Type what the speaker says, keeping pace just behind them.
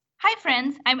Hi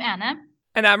friends, I'm Anna.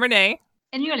 And I'm Renee.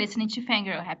 And you're listening to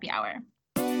Fangirl Happy Hour.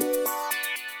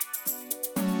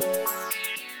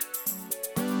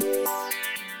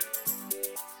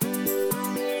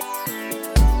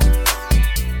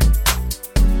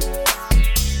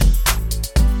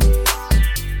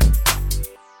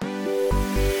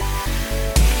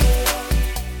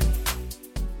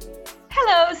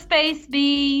 Hello, Space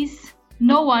Bees.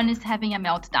 No one is having a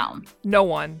meltdown. No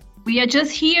one. We are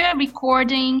just here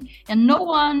recording and no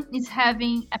one is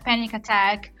having a panic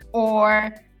attack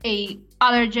or a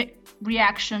allergic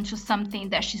reaction to something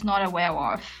that she's not aware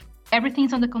of.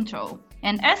 Everything's under control.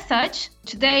 And as such,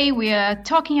 today we are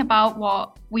talking about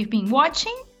what we've been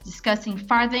watching, discussing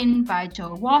Farthing by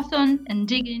Joe Watson and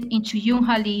digging into Yoon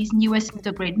Ha Lee's newest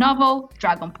middle grade novel,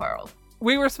 Dragon Pearl.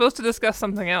 We were supposed to discuss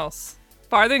something else.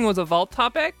 Farthing was a vault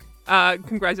topic.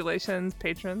 Congratulations,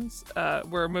 patrons.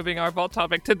 We're moving our vault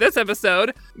topic to this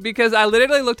episode because I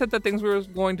literally looked at the things we were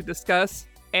going to discuss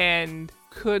and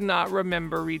could not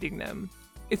remember reading them.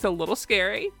 It's a little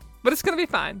scary, but it's going to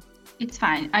be fine. It's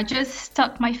fine. I just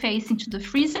stuck my face into the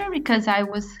freezer because I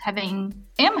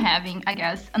am having, I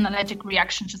guess, an allergic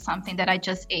reaction to something that I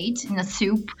just ate in a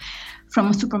soup from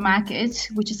a supermarket,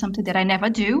 which is something that I never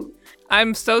do.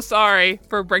 I'm so sorry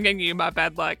for bringing you my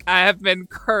bad luck. I have been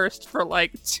cursed for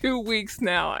like 2 weeks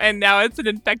now, and now it's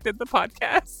infected the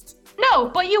podcast. No,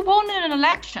 but you won in an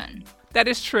election. That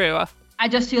is true. I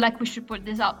just feel like we should put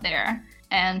this out there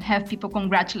and have people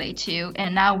congratulate you.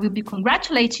 And now we'll be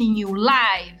congratulating you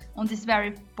live on this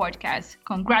very podcast.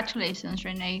 Congratulations,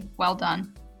 Renee. Well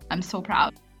done. I'm so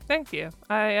proud. Thank you.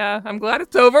 I'm glad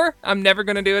it's over. I'm never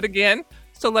going to do it again.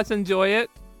 So let's enjoy it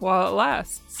while it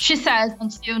lasts. She says,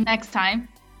 until next time.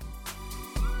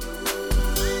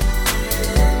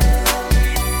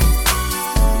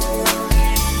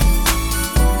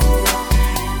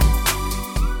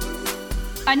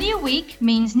 A new week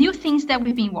means new things that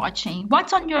we've been watching.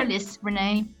 What's on your list,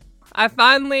 Renee? I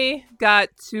finally got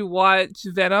to watch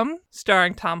Venom,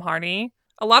 starring Tom Hardy.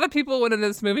 A lot of people went into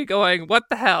this movie going, what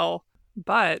the hell?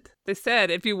 But they said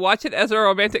if you watch it as a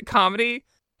romantic comedy,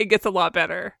 it gets a lot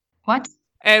better. What?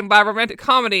 And by romantic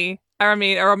comedy, I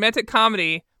mean a romantic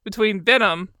comedy between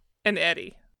Venom and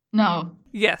Eddie. No.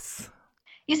 Yes.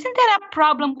 Isn't there a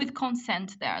problem with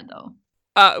consent there, though?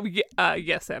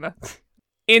 Yes, Anna.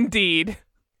 Indeed.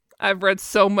 I've read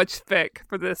so much fic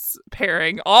for this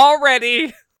pairing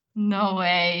already. No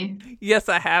way. Yes,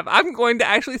 I have. I'm going to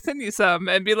actually send you some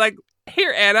and be like,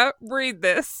 here, Anna, read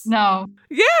this. No.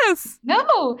 Yes.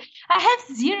 No. I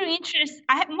have zero interest.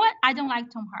 I don't like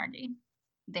Tom Hardy.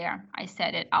 There, I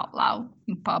said it out loud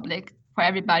in public for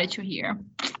everybody to hear.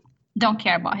 Don't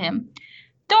care about him.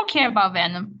 Don't care about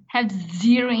Venom. Have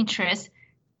zero interest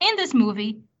in this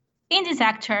movie, in this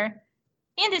actor,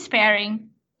 in this pairing.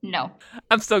 No.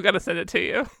 I'm still going to send it to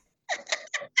you.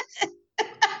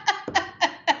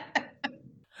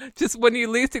 Just when you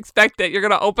least expect it, you're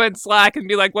going to open Slack and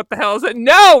be like, what the hell is it?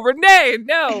 No, Renee,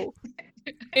 no.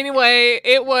 Anyway,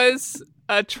 it was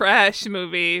a trash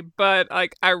movie, but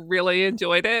like I really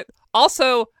enjoyed it.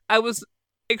 Also, I was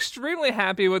extremely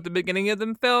happy with the beginning of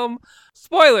the film.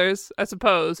 Spoilers, I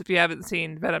suppose, if you haven't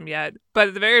seen Venom yet. But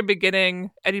at the very beginning,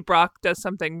 Eddie Brock does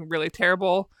something really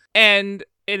terrible, and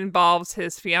it involves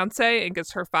his fiance and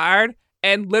gets her fired.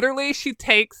 And literally, she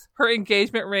takes her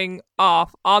engagement ring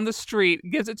off on the street,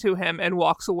 gives it to him, and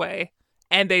walks away.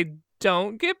 And they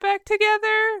don't get back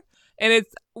together. And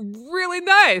it's really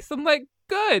nice. I'm like,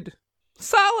 good.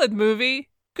 Solid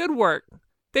movie. Good work.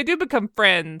 They do become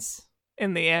friends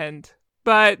in the end.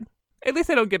 But at least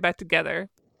they don't get back together.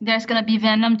 There's gonna be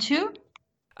Venom too?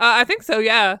 I think so,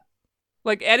 yeah.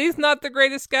 Like, Eddie's not the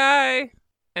greatest guy.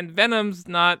 And Venom's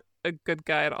not a good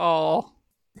guy at all.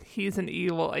 He's an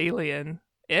evil alien.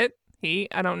 I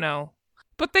don't know.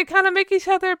 But they kind of make each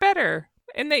other better.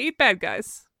 And they eat bad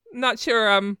guys. Not sure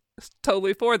I'm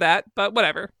totally for that, but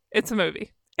whatever. It's a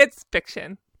movie. It's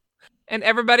fiction. And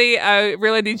everybody, I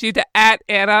really need you to @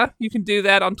 Anna. You can do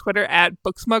that on Twitter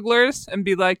 @Booksmugglers and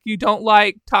be like, you don't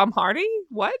like Tom Hardy?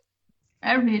 What?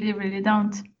 I really, really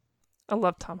don't. I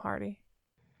love Tom Hardy.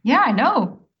 Yeah, I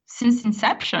know. Since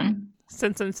inception.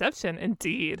 Since inception,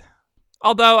 indeed.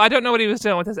 Although I don't know what he was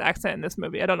doing with his accent in this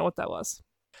movie. I don't know what that was.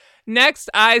 Next,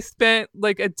 I spent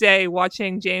like a day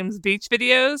watching James Beach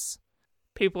videos.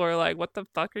 People are like, what the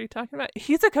fuck are you talking about?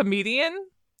 He's a comedian.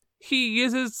 He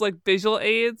uses like visual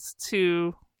aids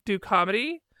to do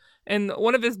comedy. And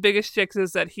one of his biggest tricks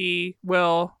is that he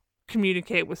will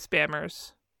communicate with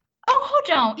spammers. Oh,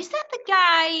 hold on. Is that the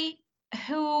guy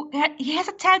who he has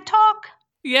a TED Talk?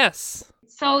 Yes.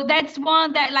 So that's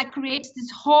one that like creates this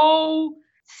whole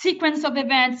sequence of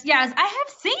events. Yes, I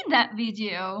have seen that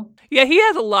video. Yeah, he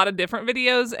has a lot of different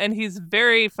videos, and he's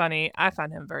very funny. I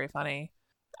find him very funny.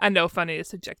 I know funny is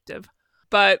subjective,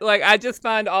 but like I just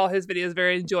find all his videos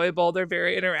very enjoyable. They're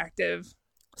very interactive.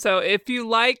 So if you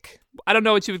like, I don't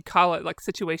know what you would call it, like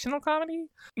situational comedy,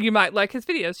 you might like his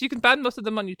videos. You can find most of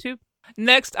them on YouTube.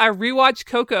 Next, I rewatched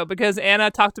Coco because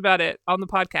Anna talked about it on the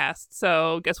podcast.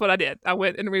 So guess what I did? I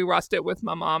went and rewatched it with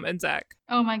my mom and Zach.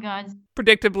 Oh my God.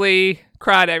 Predictably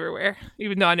cried everywhere,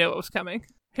 even though I knew it was coming.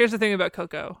 Here's the thing about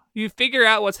Coco. You figure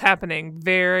out what's happening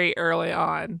very early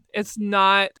on. It's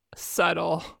not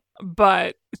subtle,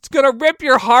 but it's going to rip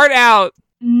your heart out.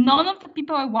 None of the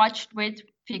people I watched with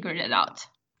figured it out.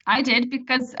 I did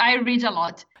because I read a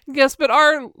lot. Yes, but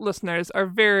our listeners are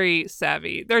very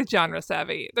savvy. They're genre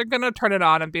savvy. They're going to turn it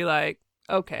on and be like,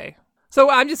 okay.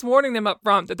 So I'm just warning them up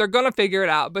front that they're going to figure it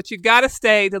out, but you got to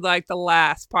stay to like the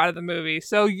last part of the movie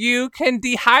so you can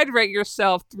dehydrate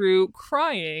yourself through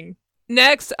crying.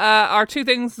 Next are two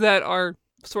things that are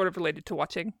sort of related to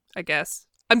watching, I guess.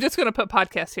 I'm just going to put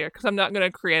podcasts here because I'm not going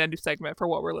to create a new segment for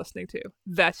what we're listening to.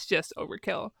 That's just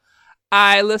overkill.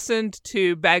 I listened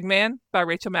to Bagman by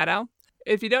Rachel Maddow.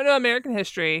 If you don't know American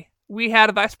history, we had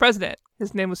a vice president.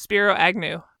 His name was Spiro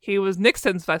Agnew. He was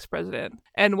Nixon's vice president.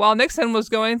 And while Nixon was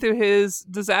going through his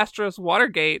disastrous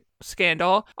Watergate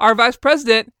scandal, our vice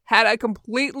president had a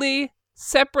completely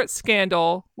separate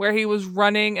scandal where he was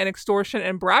running an extortion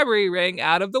and bribery ring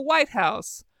out of the White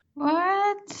House.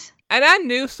 What? And I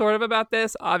knew sort of about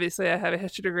this. Obviously, I have a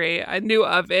history degree. I knew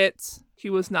of it. He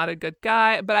was not a good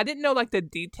guy, but I didn't know like the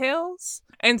details.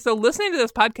 And so listening to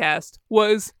this podcast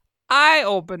was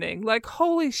eye-opening. Like,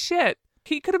 holy shit.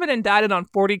 He could have been indicted on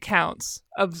 40 counts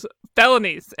of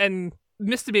felonies and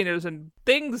misdemeanors and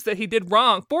things that he did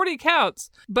wrong. 40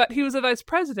 counts. But he was a vice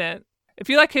president. If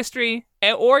you like history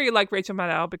or you like Rachel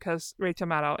Maddow, because Rachel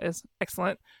Maddow is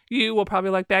excellent, you will probably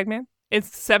like Bagman.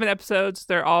 It's 7 episodes.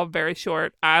 They're all very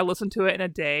short. I listened to it in a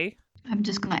day. I'm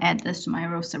just going to add this to my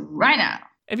roster right now.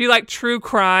 If you like true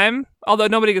crime, although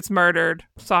nobody gets murdered,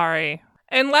 sorry.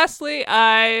 And lastly,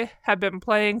 I have been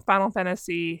playing Final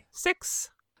Fantasy VI.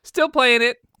 Still playing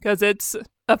it because it's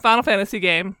a Final Fantasy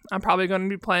game. I'm probably going to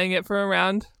be playing it for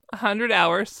around 100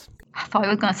 hours. I thought you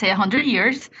were going to say 100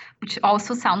 years, which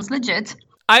also sounds legit.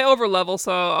 I overlevel,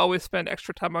 so I always spend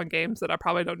extra time on games that I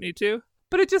probably don't need to.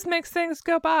 But it just makes things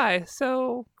go by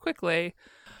so quickly.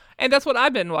 And that's what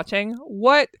I've been watching.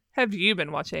 What have you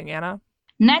been watching, Anna?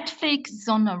 Netflix is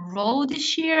on a roll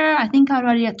this year. I think I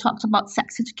already talked about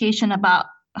Sex Education, about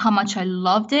how much I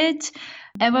loved it.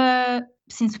 Ever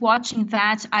since watching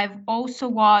that, I've also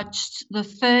watched the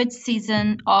 3rd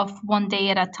season of One Day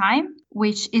at a Time,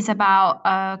 which is about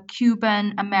a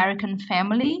Cuban-American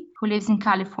family who lives in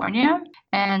California.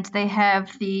 And they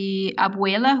have the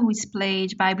abuela, who is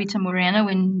played by Rita Moreno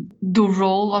in the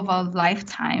role of a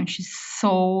lifetime. She's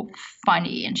so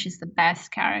funny and she's the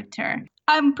best character.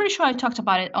 I'm pretty sure I talked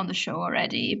about it on the show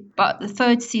already, but the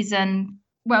 3rd season,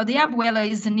 well, the abuela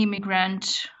is an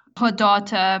immigrant. Her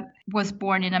daughter was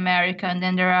born in America, and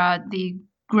then there are the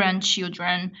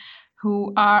grandchildren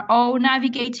who are all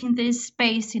navigating this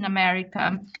space in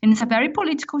America. And it's a very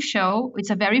political show. It's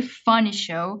a very funny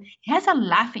show. It has a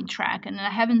laughing track, and I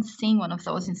haven't seen one of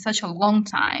those in such a long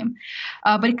time.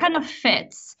 But it kind of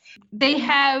fits. They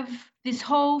have this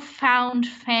whole found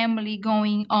family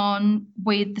going on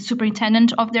with the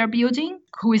superintendent of their building,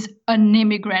 who is an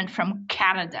immigrant from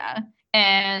Canada.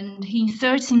 And he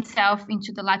inserts himself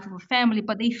into the life of a family,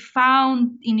 but they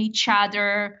found in each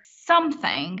other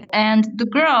something. And the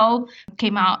girl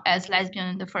came out as lesbian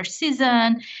in the 1st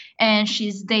season, and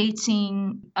she's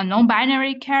dating a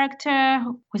non-binary character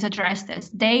who's addressed as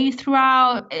they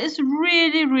throughout. It's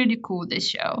really, really cool, this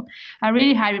show. I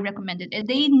really highly recommend it.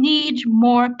 They need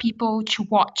more people to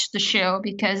watch the show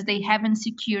because they haven't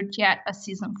secured yet a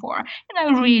season 4. And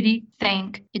I really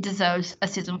think it deserves a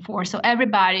season 4. So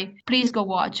everybody, please go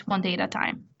watch One Day at a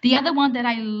Time. The other one that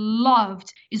I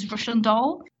loved is Russian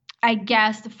Doll. I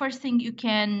guess the first thing you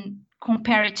can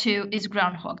compare it to is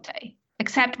Groundhog Day.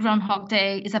 Except Groundhog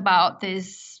Day is about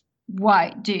this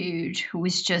white dude who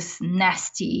is just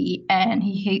nasty and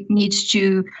he needs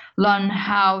to learn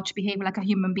how to behave like a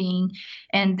human being.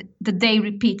 And the day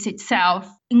repeats itself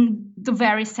in the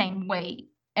very same way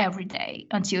every day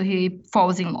until he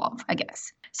falls in love, I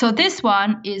guess. So this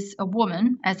one is a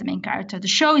woman as the main character. The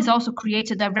show is also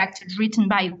created, directed, written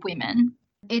by women.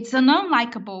 It's an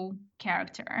unlikable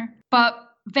character, but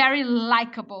very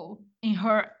likable in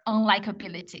her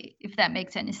unlikability, if that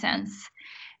makes any sense.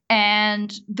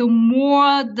 And the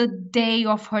more the day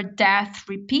of her death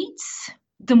repeats,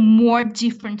 the more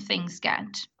different things get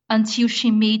until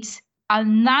she meets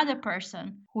another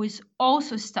person who is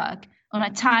also stuck on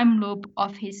a time loop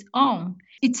of his own.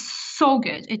 It's so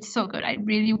good. It's so good. I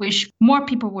really wish more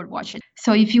people would watch it.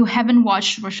 So if you haven't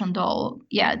watched Russian Doll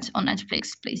yet on Netflix,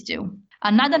 please do.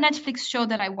 Another Netflix show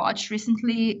that I watched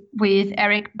recently with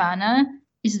Eric Bana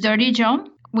is Dirty John,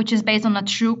 which is based on a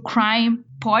true crime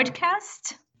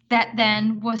podcast that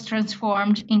then was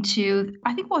transformed into,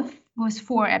 I think it was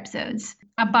 4 episodes,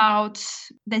 about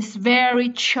this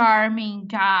very charming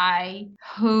guy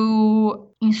who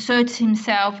inserts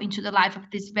himself into the life of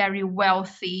this very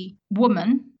wealthy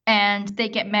woman, and they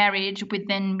get married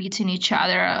within meeting each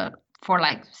other for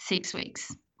like 6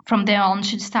 weeks. From there on,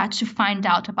 she starts to find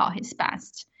out about his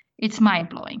past. It's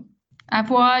mind-blowing. I've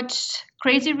watched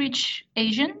Crazy Rich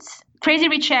Asians. Crazy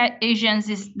Rich Asians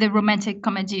is the romantic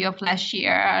comedy of last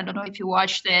year. I don't know if you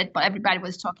watched it, but everybody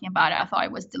was talking about it. I thought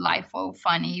it was delightful,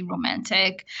 funny,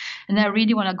 romantic. And I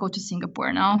really want to go to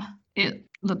Singapore now. It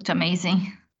looked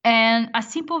amazing. And A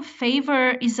Simple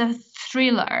Favor is a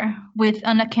thriller with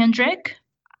Anna Kendrick.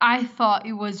 I thought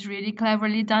it was really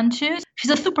cleverly done too.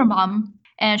 She's a super mom,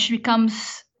 and she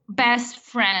becomes best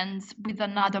friends with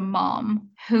another mom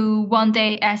who one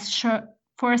day asks her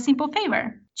for a simple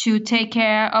favor to take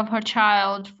care of her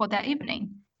child for that evening.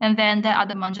 And then the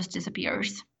other mom just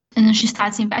disappears. And then she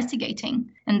starts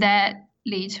investigating, and that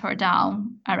leads her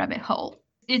down a rabbit hole.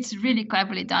 It's really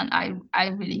cleverly done. I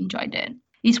really enjoyed it.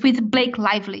 It's with Blake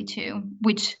Lively too,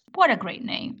 which, what a great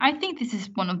name. I think this is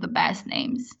one of the best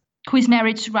names. Who is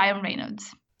married to Ryan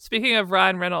Reynolds. Speaking of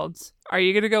Ryan Reynolds, are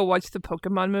you going to go watch the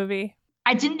Pokemon movie?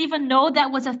 I didn't even know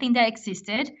that was a thing that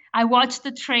existed. I watched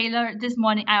the trailer this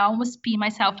morning. I almost peed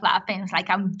myself laughing. It's like,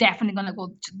 I'm definitely going to go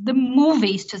to the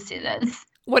movies to see this.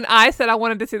 When I said I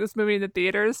wanted to see this movie in the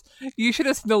theaters, you should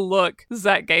have seen the look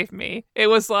Zach gave me. It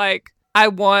was like, I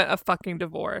want a fucking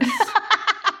divorce.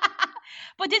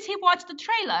 But did he watch the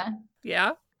trailer?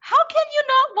 Yeah. How can you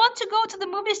not want to go to the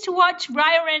movies to watch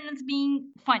Ryan Reynolds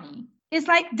being funny? It's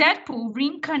like Deadpool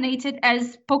reincarnated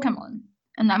as Pokemon.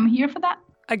 And I'm here for that.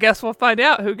 I guess we'll find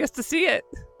out who gets to see it.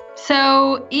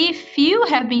 So if you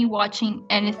have been watching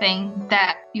anything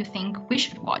that you think we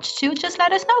should watch too, just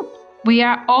let us know. We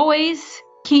are always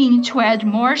keen to add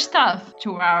more stuff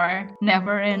to our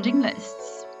never-ending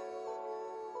lists.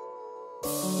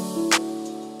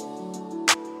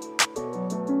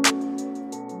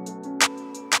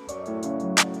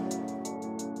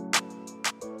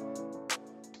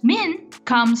 Min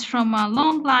comes from a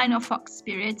long line of fox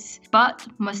spirits, but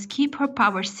must keep her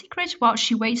power secret while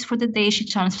she waits for the day she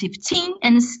turns 15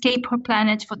 and escape her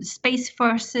planet for the space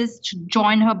forces to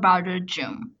join her brother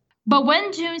June. But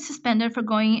when June is suspended for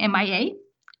going MIA,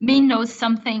 Min knows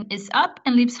something is up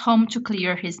and leaves home to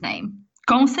clear his name.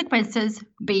 Consequences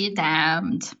be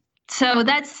damned. So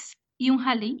that's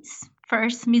Yoon-ha Lee's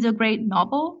first middle grade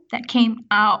novel that came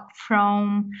out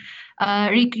from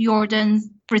Rick Jordan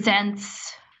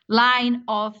Presents line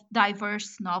of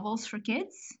diverse novels for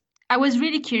kids. I was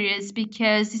really curious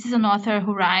because this is an author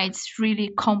who writes really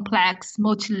complex,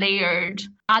 multi-layered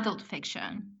adult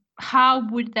fiction. How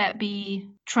would that be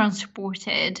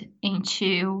transported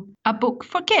into a book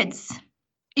for kids?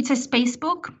 It's a space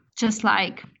book, just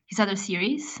like his other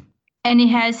series. And it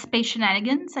has space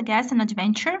shenanigans, I guess, and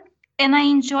adventure. And I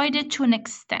enjoyed it to an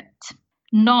extent.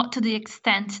 Not to the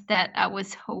extent that I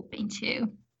was hoping to.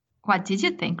 What did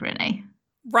you think, Renee?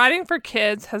 Writing for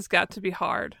kids has got to be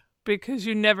hard because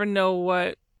you never know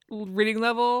what reading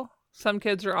level some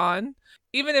kids are on.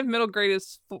 Even if middle grade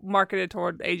is marketed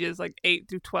toward ages like 8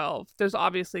 through 12, there's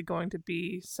obviously going to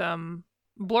be some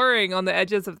blurring on the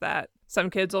edges of that. Some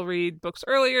kids will read books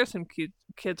earlier, some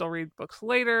kids will read books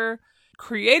later.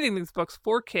 Creating these books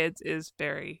for kids is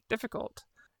very difficult.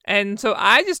 And so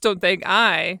I just don't think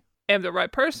I am the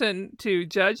right person to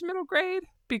judge middle grade.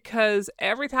 Because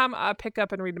every time I pick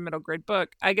up and read a middle grade book,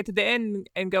 I get to the end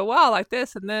and go, wow, I like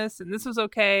this, and this was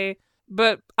okay.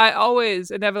 But I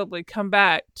always inevitably come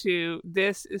back to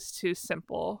this is too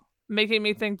simple, making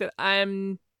me think that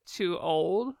I'm too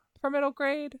old for middle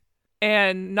grade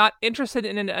and not interested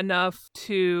in it enough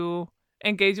to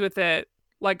engage with it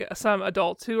like some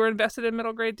adults who are invested in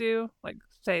middle grade do, like,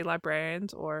 say,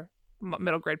 librarians or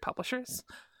middle grade publishers.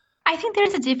 I think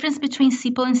there's a difference between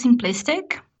simple and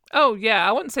simplistic. Oh, yeah,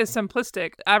 I wouldn't say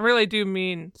simplistic. I really do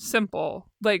mean simple.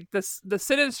 Like the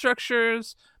sentence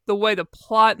structures, the way the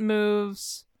plot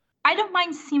moves. I don't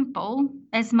mind simple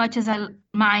as much as I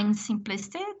mind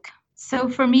simplistic. So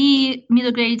for me,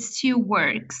 middle grade still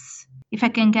works. If I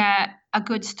can get a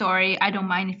good story, I don't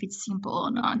mind if it's simple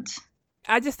or not.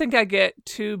 I just think I get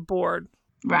too bored.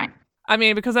 Right. I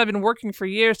mean, because I've been working for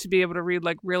years to be able to read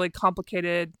like really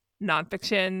complicated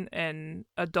nonfiction and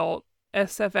adult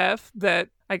SFF that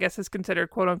I guess is considered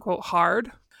quote unquote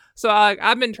hard. So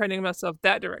I've been training myself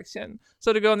that direction.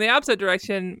 So to go in the opposite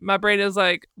direction, my brain is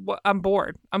like, I'm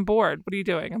bored. I'm bored. What are you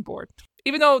doing? I'm bored.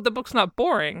 Even though the book's not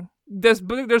boring, there's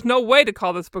no way to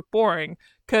call this book boring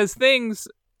because things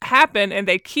happen and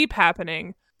they keep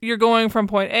happening. You're going from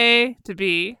point A to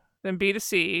B, then B to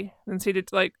C, then C to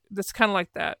like this kind of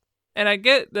like that. And I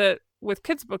get that with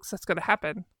kids' books that's going to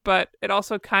happen, but it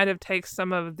also kind of takes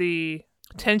some of the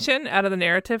tension out of the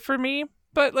narrative for me.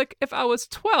 But like if I was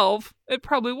 12, it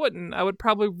probably wouldn't. I would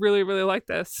probably really, really like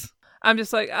this. I'm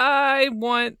just like, I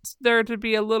want there to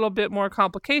be a little bit more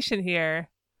complication here.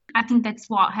 I think that's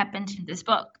what happened in this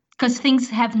book because things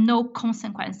have no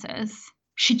consequences.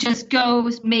 She just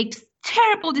goes, makes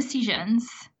terrible decisions.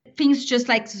 Things just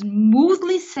like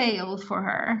smoothly sail for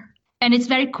her. And it's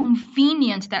very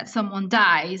convenient that someone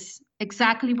dies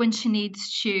exactly when she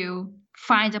needs to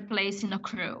find a place in a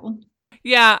crew.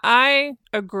 Yeah, I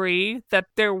agree that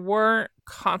there weren't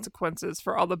consequences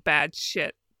for all the bad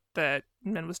shit that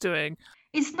Min was doing.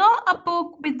 It's not a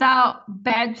book without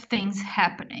bad things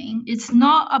happening. It's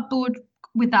not a book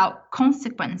without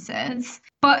consequences.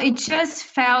 But it just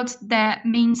felt that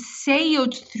Min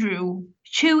sailed through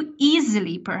too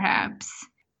easily, perhaps.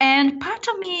 And part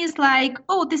of me is like,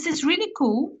 oh, this is really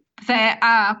cool that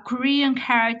a Korean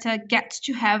character gets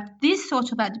to have these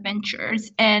sort of adventures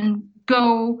and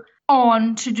go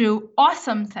on to do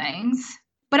awesome things.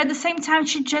 But at the same time,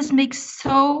 she just makes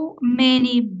so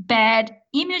many bad,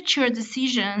 immature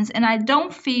decisions. And I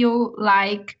don't feel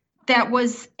like there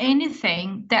was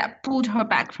anything that pulled her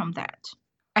back from that.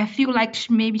 I feel like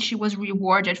maybe she was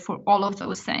rewarded for all of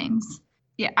those things.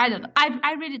 Yeah, I don't know.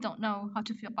 I really don't know how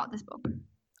to feel about this book.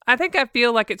 I think I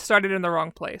feel like it started in the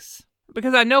wrong place.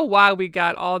 Because I know why we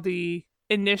got all the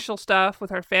initial stuff with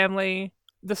her family.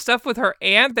 The stuff with her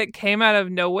aunt that came out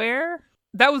of nowhere.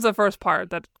 That was the first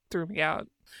part that threw me out.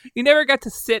 You never got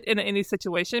to sit in any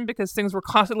situation because things were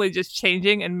constantly just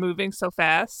changing and moving so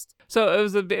fast. So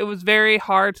it was very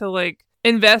hard to like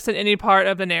invest in any part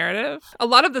of the narrative. A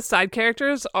lot of the side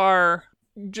characters are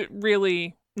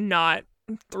really not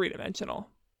three-dimensional.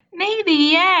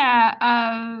 Maybe,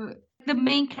 yeah. The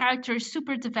main character is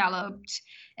super developed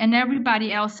and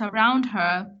everybody else around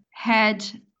her had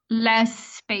less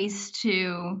space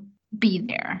to be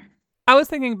there. I was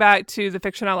thinking back to the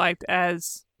fiction I liked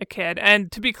as a kid.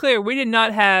 And to be clear, we did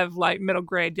not have like middle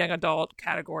grade, young adult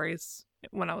categories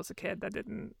when I was a kid. That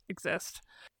didn't exist.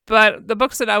 But the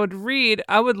books that I would read,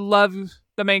 I would love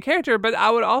the main character, but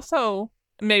I would also,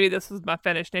 maybe this is my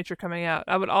Finnish nature coming out,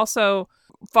 I would also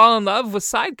fall in love with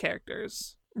side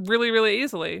characters really, really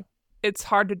easily. It's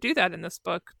hard to do that in this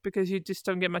book because you just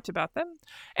don't get much about them.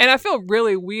 And I feel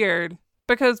really weird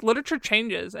because literature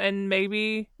changes and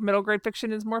maybe middle grade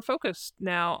fiction is more focused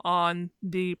now on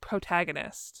the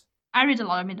protagonist. I read a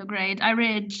lot of middle grade.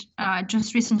 I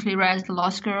just recently read The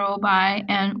Lost Girl by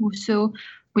Anne Usu,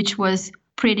 which was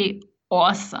pretty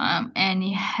awesome. And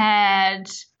it had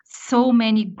so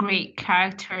many great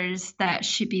characters that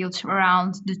she built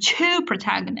around the two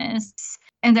protagonists.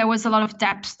 And there was a lot of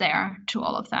depth there to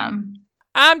all of them.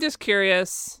 I'm just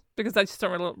curious, because I just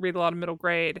don't read a lot of middle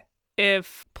grade,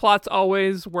 if plots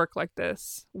always work like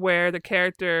this, where the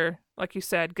character, like you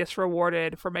said, gets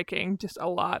rewarded for making just a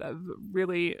lot of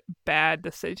really bad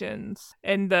decisions,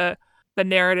 and the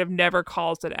narrative never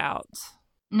calls it out.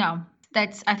 No,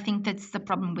 I think that's the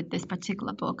problem with this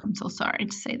particular book. I'm so sorry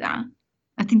to say that.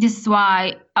 I think this is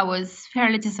why I was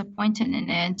fairly disappointed in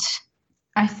it.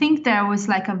 I think there was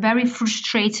like a very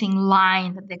frustrating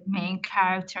line that the main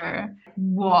character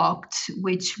walked,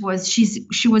 which was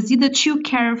she was either too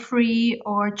carefree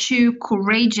or too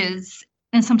courageous.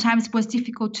 And sometimes it was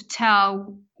difficult to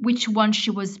tell which one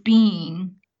she was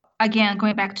being. Again,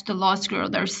 going back to The Lost Girl,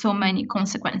 there's so many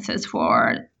consequences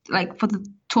for the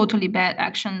totally bad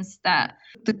actions that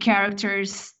the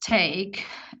characters take.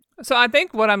 So I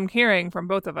think what I'm hearing from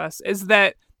both of us is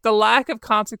that the lack of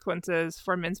consequences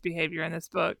for Min's behavior in this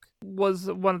book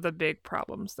was one of the big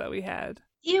problems that we had.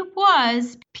 It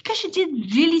was because she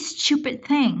did really stupid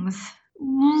things.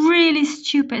 Really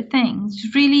stupid things.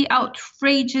 Really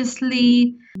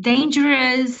outrageously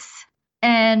dangerous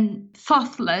and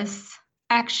thoughtless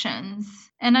actions.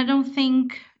 And I don't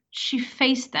think she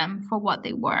faced them for what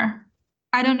they were.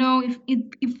 I don't know if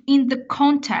in the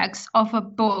context of a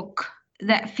book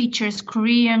that features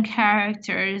Korean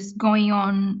characters going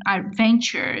on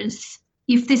adventures,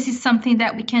 if this is something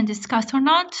that we can discuss or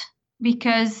not,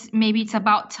 because maybe it's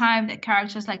about time that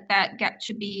characters like that get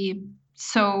to be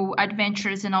so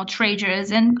adventurous and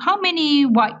outrageous. And how many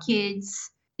white kids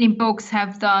in books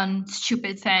have done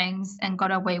stupid things and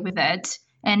got away with it?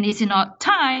 And is it not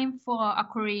time for a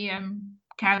Korean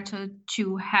character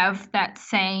to have that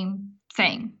same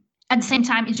thing? At the same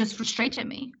time, it just frustrated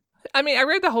me. I mean, I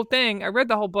read the whole thing. I read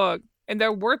the whole book, and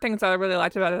there were things that I really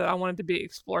liked about it that I wanted to be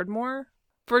explored more.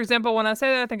 For example, when I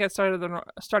say that I think I started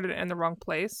in the wrong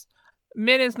place.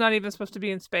 Min is not even supposed to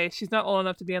be in space. She's not old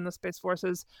enough to be in the Space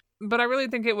Forces. But I really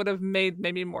think it would have made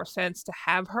maybe more sense to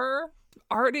have her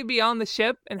already be on the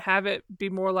ship and have it be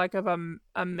more like of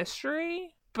a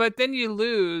mystery. But then you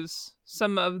lose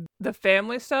some of the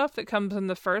family stuff that comes in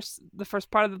the first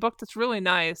part of the book that's really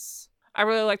nice. I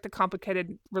really like the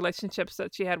complicated relationships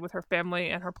that she had with her family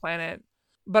and her planet.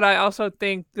 But I also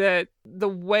think that the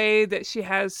way that she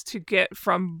has to get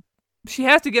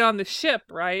on the ship,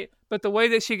 right? But the way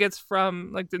that she gets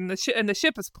from, like, and the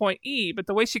ship is point E, but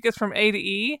the way she gets from A to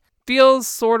E feels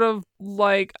sort of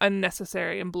like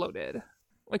unnecessary and bloated.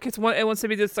 Like it wants to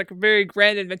be this like very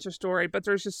grand adventure story, but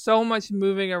there's just so much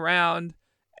moving around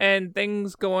and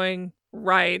things going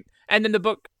right. And then the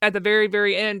book at the very,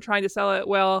 very end trying to sell it,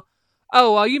 well,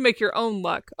 you make your own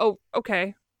luck. Oh,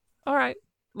 okay. All right.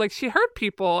 Like, she hurt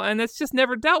people, and it's just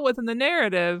never dealt with in the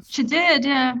narrative. She did,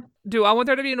 yeah. Do I want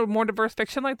there to be more diverse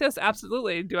fiction like this?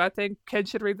 Absolutely. Do I think kids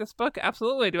should read this book?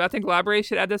 Absolutely. Do I think libraries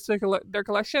should add this to their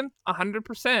collection?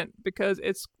 100%, because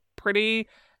it's pretty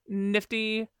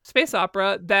nifty space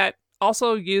opera that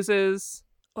also uses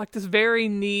like this very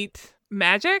neat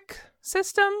magic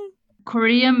system.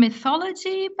 Korean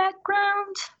mythology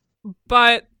background.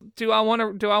 But do I want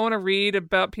to read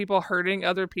about people hurting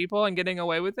other people and getting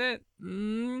away with it?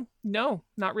 No,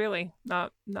 not really.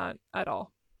 Not at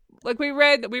all. Like we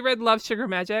read Love, Sugar,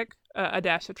 Magic, A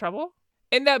Dash of Trouble.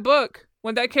 In that book,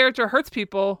 when that character hurts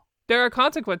people, there are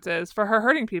consequences for her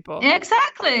hurting people.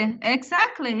 Exactly,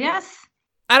 yes.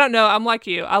 I don't know. I'm like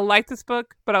you. I like this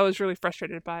book, but I was really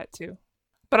frustrated by it too.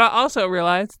 But I also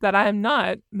realized that I am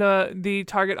not the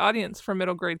target audience for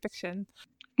middle grade fiction.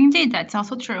 Indeed, that's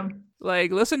also true.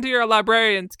 Like, listen to your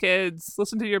librarians, kids.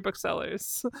 Listen to your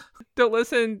booksellers. Don't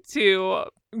listen to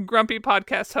grumpy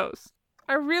podcast hosts.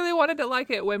 I really wanted to like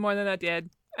it way more than I did.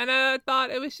 And I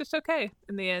thought it was just okay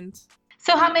in the end.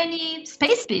 So how many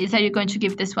space bees are you going to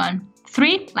give this one?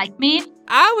 3, like me?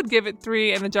 I would give it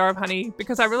 3 and a jar of honey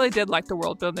because I really did like the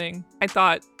world building. I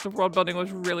thought the world building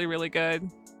was really, really good.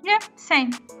 Yeah,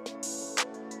 same.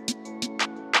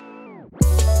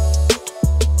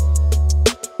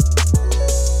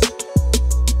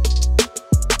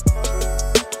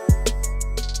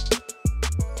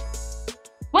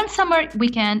 One summer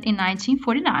weekend in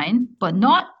 1949, but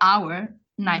not our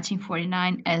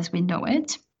 1949 as we know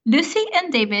it, Lucy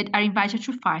and David are invited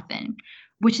to Farthing,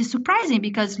 which is surprising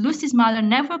because Lucy's mother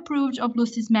never approved of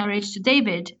Lucy's marriage to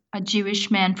David, a Jewish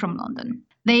man from London.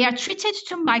 They are treated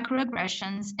to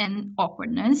microaggressions and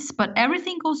awkwardness, but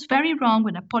everything goes very wrong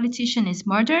when a politician is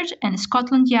murdered and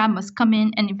Scotland Yard must come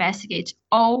in and investigate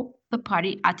all the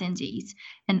party attendees,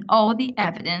 and all the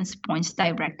evidence points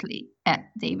directly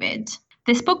at David.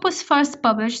 This book was first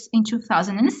published in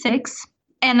 2006,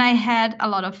 and I had a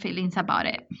lot of feelings about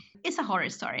it. It's a horror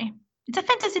story. It's a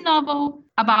fantasy novel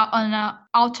about an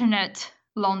alternate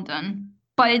London,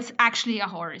 but it's actually a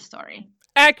horror story.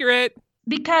 Accurate.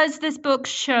 Because this book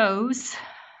shows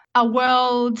a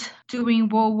world during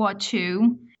World War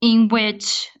II in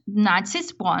which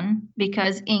Nazis won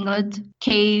because England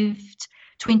caved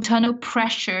to internal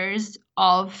pressures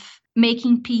of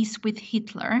making peace with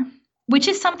Hitler, which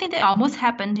is something that almost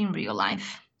happened in real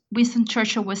life. Winston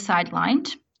Churchill was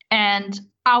sidelined, and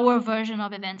our version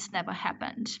of events never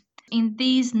happened. In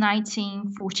this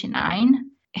 1949,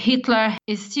 Hitler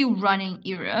is still running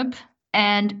Europe,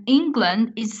 and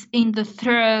England is in the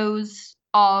throes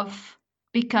of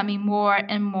becoming more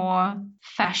and more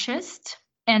fascist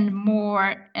and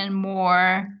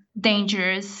more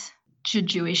dangerous to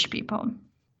Jewish people.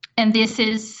 And this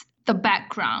is the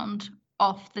background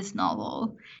of this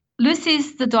novel. Lucy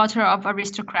is the daughter of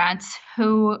aristocrats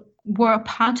who were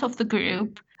part of the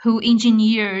group who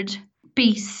engineered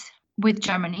peace with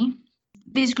Germany.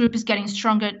 This group is getting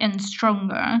stronger and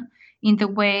stronger in the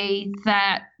way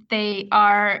that they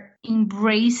are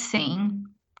embracing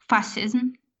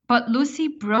fascism. But Lucy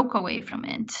broke away from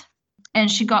it,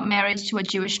 and she got married to a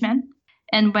Jewish man.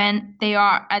 And when they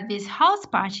are at this house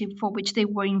party for which they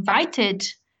were invited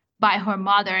by her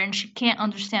mother, and she can't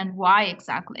understand why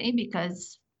exactly,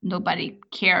 because nobody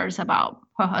cares about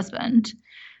her husband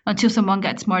until someone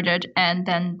gets murdered, and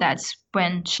then that's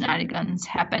when shenanigans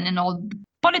happen and all the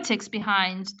politics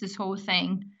behind this whole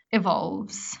thing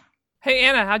evolves. Hey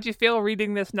Anna, how'd you feel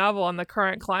reading this novel in the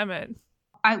current climate?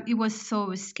 It was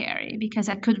so scary because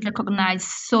I could recognize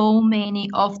so many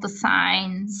of the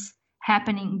signs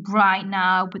happening right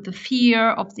now with the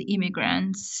fear of the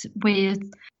immigrants, with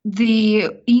the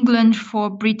England for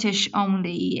British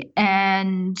only,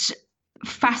 and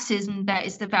fascism that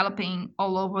is developing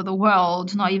all over the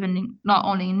world, not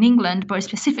only in England, but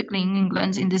specifically in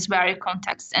England in this very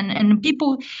context. And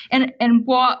people and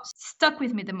what stuck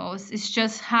with me the most is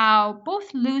just how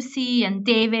both Lucy and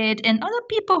David and other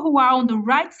people who are on the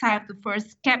right side of the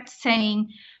force kept saying,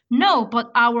 no, but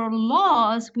our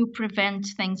laws will prevent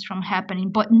things from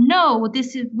happening. But no,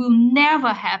 will never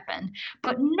happen.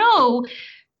 But no,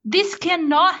 this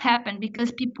cannot happen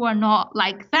because people are not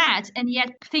like that. And yet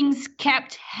things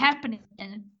kept happening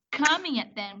and coming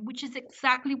at them, which is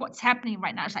exactly what's happening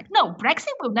right now. It's like, no, Brexit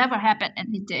will never happen.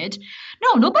 And it did.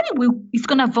 No, nobody is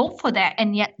going to vote for that.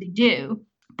 And yet they do.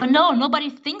 But no, nobody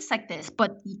thinks like this.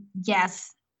 But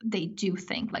yes, they do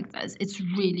think like this. It's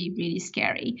really, really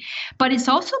scary. But it's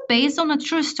also based on a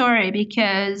true story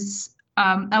because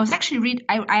I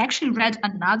actually read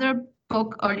another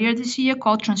book earlier this year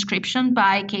called Transcription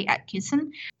by Kate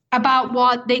Atkinson about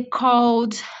what they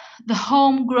called the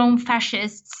homegrown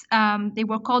fascists. They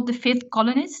were called the Fifth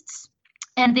Colonists,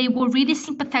 and they were really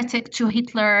sympathetic to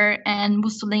Hitler and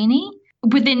Mussolini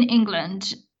within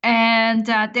England. And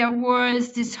there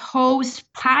was this whole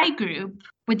spy group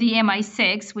with the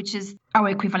MI6, which is our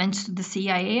equivalent to the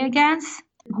CIA, I guess,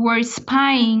 who were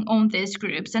spying on these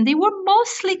groups. And they were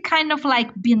mostly kind of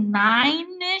like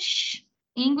benignish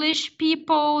English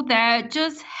people that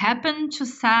just happened to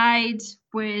side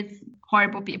with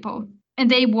horrible people. And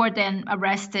they were then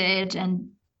arrested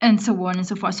and so on and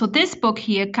so forth. So this book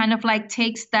here kind of like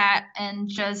takes that and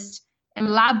just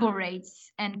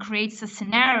elaborates and creates a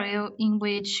scenario in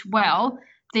which, well,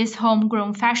 these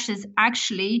homegrown fascists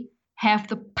actually have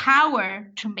the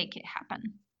power to make it happen.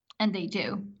 And they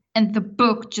do. And the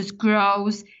book just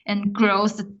grows and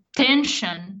grows the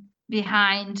tension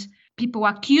behind people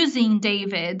accusing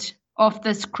David of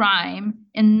this crime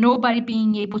and nobody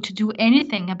being able to do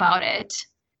anything about it.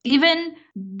 Even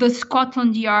the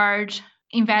Scotland Yard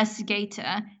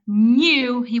investigator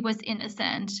knew he was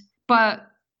innocent, but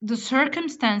the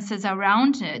circumstances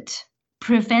around it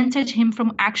prevented him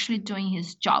from actually doing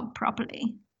his job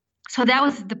properly. So that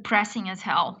was depressing as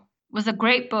hell. It was a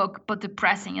great book, but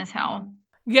depressing as hell.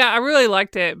 Yeah, I really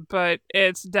liked it, but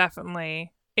it's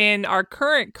definitely, in our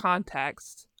current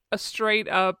context, a straight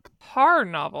up horror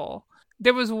novel.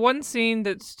 There was one scene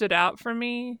that stood out for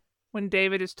me when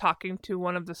David is talking to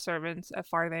one of the servants at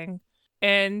Farthing.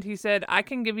 And he said, I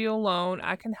can give you a loan.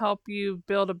 I can help you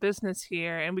build a business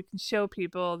here. And we can show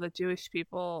people that Jewish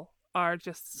people are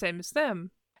just the same as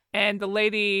them. And the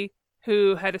lady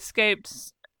who had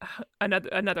escaped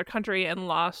another country and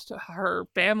lost her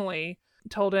family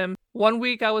told him, 1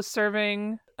 week I was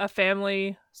serving a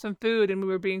family some food and we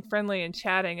were being friendly and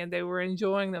chatting and they were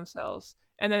enjoying themselves.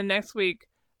 And then next week,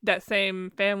 that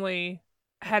same family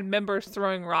had members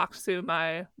throwing rocks through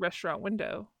my restaurant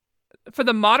window. For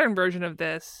the modern version of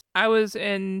this, I was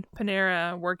in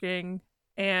Panera working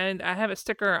and I have a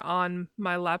sticker on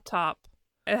my laptop.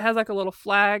 It has like a little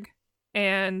flag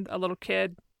and a little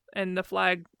kid, and the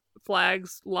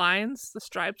flag's lines, the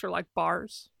stripes are like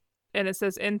bars. And it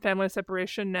says "End family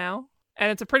separation now."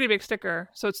 And it's a pretty big sticker,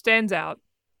 so it stands out.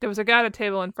 There was a guy at a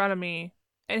table in front of me,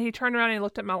 and he turned around and he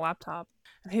looked at my laptop.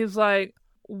 And he was like,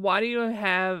 why do you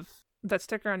have that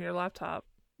sticker on your laptop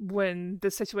when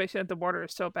the situation at the border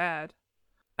is so bad?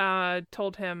 I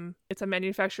told him it's a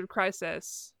manufactured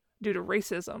crisis due to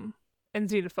racism and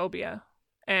xenophobia.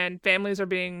 And families are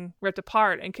being ripped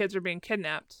apart and kids are being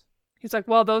kidnapped. He's like,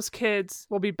 well, those kids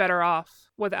will be better off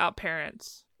without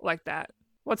parents like that.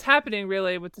 What's happening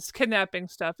really with this kidnapping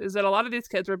stuff is that a lot of these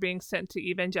kids were being sent to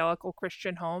evangelical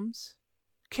Christian homes,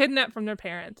 kidnapped from their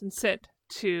parents and sent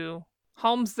to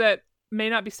homes that may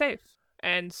not be safe.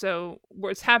 And so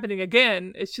what's happening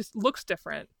again, it just looks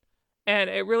different. And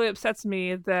it really upsets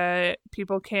me that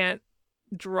people can't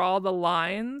draw the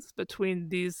lines between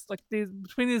these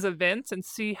events and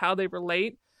see how they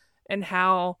relate and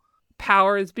how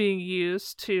power is being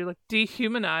used to like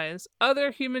dehumanize other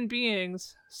human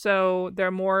beings so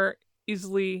they're more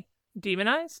easily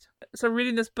demonized. So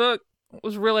reading this book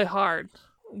was really hard.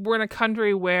 We're in a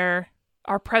country where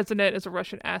our president is a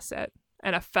Russian asset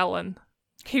and a felon.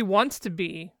 He wants to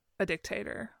be a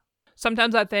dictator.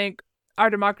 Sometimes I think our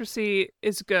democracy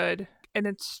is good and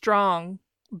it's strong,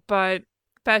 but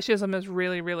fascism is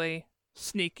really, really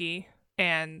sneaky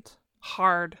and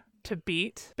hard to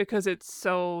beat because it's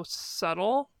so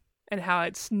subtle and how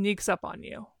it sneaks up on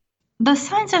you. The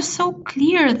signs are so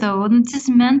clear, though. The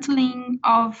dismantling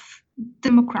of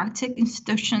democratic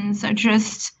institutions are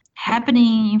just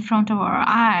happening in front of our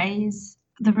eyes.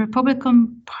 the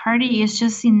Republican Party is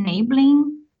just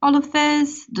enabling all of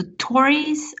this. The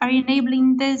Tories are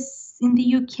enabling this in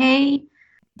the UK.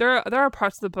 There are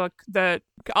parts of the book that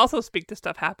also speak to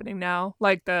stuff happening now,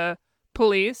 like the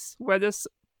police, where this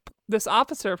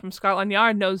officer from Scotland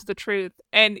Yard knows the truth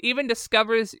and even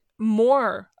discovers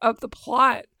more of the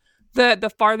plot that the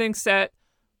Farthing Set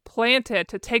planted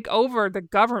to take over the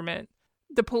government.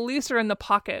 The police are in the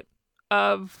pocket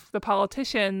of the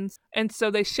politicians, and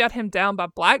so they shut him down by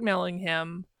blackmailing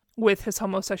him with his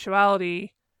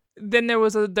homosexuality. Then there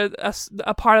was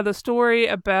a part of the story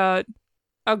about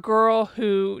a girl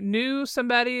who knew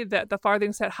somebody that the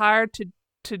Farthing Set hired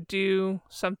to do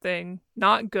something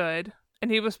not good,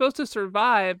 and he was supposed to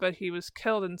survive, but he was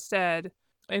killed instead.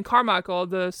 And Carmichael,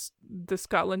 the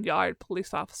Scotland Yard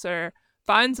police officer,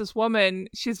 finds this woman.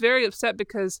 She's very upset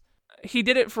because he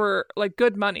did it for like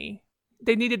good money.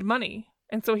 They needed money,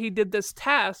 and so he did this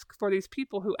task for these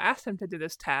people who asked him to do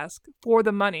this task for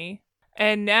the money.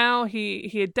 And now he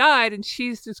had died, and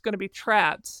she's just going to be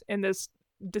trapped in this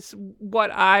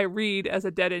what I read as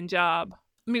a dead-end job.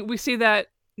 I mean, we see that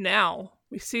now.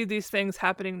 We see these things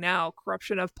happening now.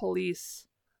 Corruption of police,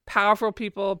 powerful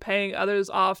people paying others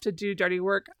off to do dirty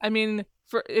work. I mean,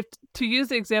 to use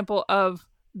the example of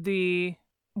the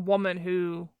woman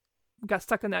who got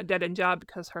stuck in that dead-end job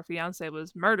because her fiance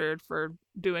was murdered for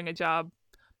doing a job,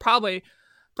 probably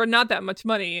for not that much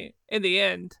money in the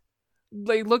end.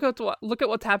 Like, look at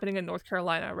what's happening in North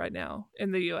Carolina right now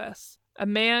in the U.S. A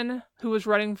man who was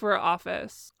running for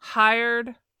office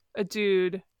hired a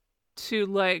dude to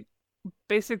like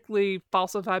basically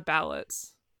falsify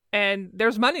ballots, and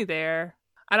there's money there.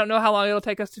 I don't know how long it'll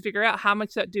take us to figure out how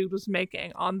much that dude was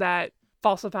making on that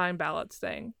falsifying ballots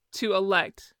thing to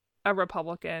elect a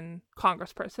Republican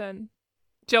congressperson.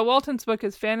 Jo Walton's book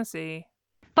is fantasy,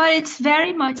 but it's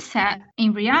very much set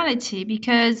in reality,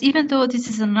 because even though this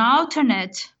is an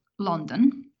alternate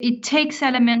London, it takes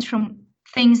elements from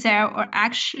things that are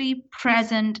actually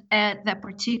present at that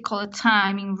particular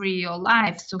time in real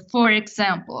life. So, for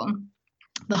example,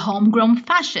 the homegrown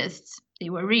fascists, they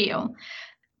were real.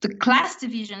 The class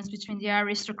divisions between the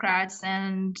aristocrats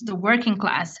and the working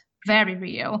class, very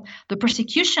real. The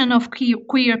persecution of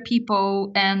queer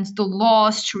people and the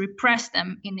laws to repress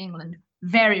them in England,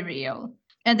 very real.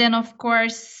 And then, of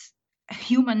course,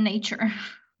 human nature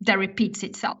that repeats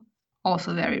itself,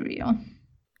 also very real.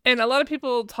 And a lot of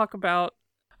people talk about,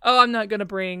 oh, I'm not going to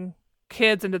bring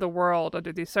kids into the world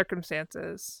under these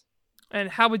circumstances. And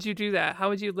how would you do that? How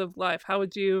would you live life? How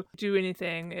would you do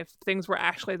anything if things were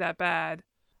actually that bad?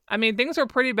 I mean, things are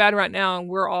pretty bad right now, and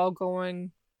we're all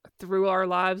going through our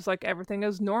lives like everything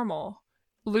is normal.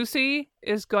 Lucy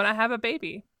is going to have a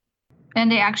baby.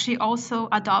 And they actually also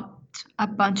adopt a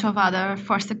bunch of other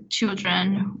foster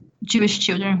children, Jewish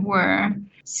children who were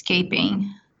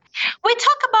escaping. We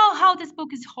talk about how this book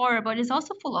is horror, but it's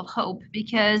also full of hope,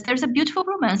 because there's a beautiful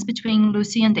romance between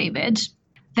Lucy and David.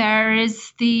 There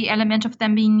is the element of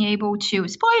them being able to,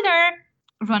 spoiler,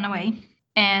 run away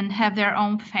and have their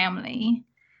own family,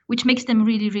 which makes them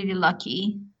really, really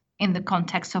lucky in the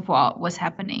context of what was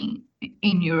happening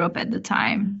in Europe at the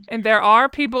time. And there are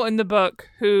people in the book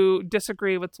who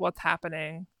disagree with what's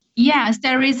happening. Yes,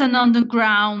 there is an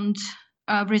underground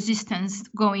resistance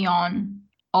going on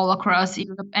all across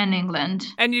Europe and England.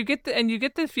 And you get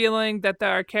the feeling that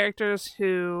there are characters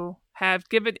who have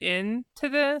given in to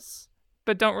this,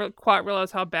 but don't quite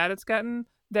realize how bad it's gotten,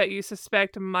 that you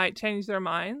suspect might change their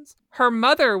minds. Her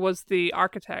mother was the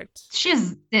architect.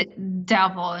 She's the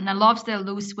devil, and I love that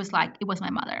Lucy was like, it was my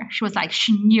mother. She was like,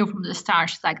 she knew from the start.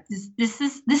 She's like, this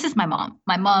is my mom.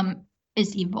 My mom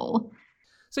is evil.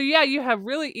 So yeah, you have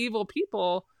really evil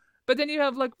people, but then you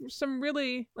have like some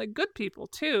really like good people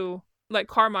too, like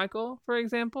Carmichael, for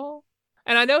example.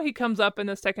 And I know he comes up in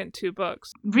the second two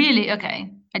books. Really?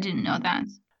 Okay, I didn't know that.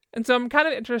 And so I'm kind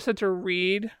of interested to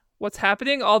read what's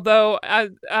happening, although I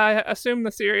assume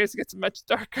the series gets much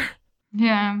darker.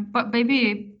 Yeah, but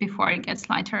maybe before it gets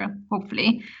lighter,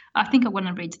 hopefully. I think I want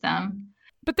to read them.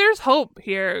 But there's hope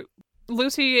here.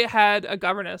 Lucy had a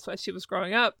governess as she was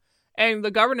growing up, and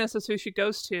the governess is who she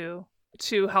goes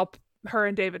to help her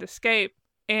and David escape.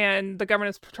 And the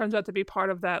governess turns out to be part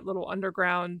of that little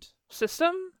underground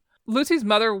system. Lucy's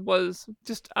mother was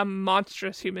just a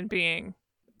monstrous human being,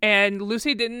 and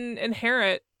Lucy didn't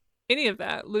inherit any of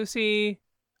that. Lucy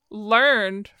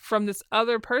learned from this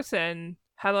other person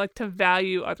how to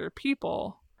value other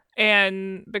people.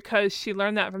 And because she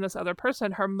learned that from this other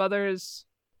person, her mother's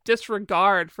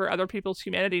disregard for other people's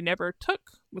humanity never took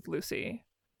with Lucy.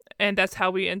 And that's how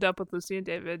we end up with Lucy and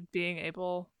David being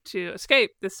able to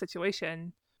escape this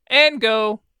situation and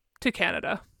go to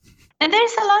Canada. And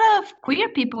there's a lot of queer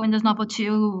people in this novel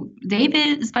too.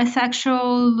 David is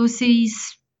bisexual.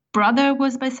 Lucy's brother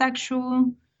was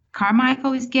bisexual.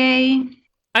 Carmichael is gay.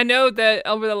 I know that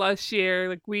over the last year,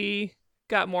 like, we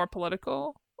got more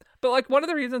political. But like one of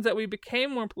the reasons that we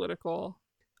became more political,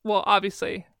 well,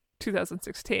 obviously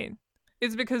 2016,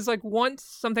 is because like once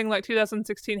something like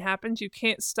 2016 happens, you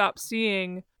can't stop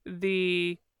seeing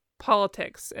the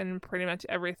politics in pretty much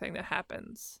everything that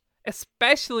happens,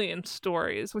 especially in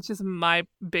stories, which is my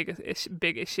big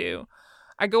issue.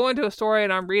 I go into a story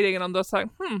and I'm reading and I'm just like,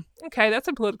 okay, that's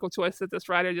a political choice that this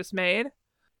writer just made.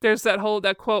 There's that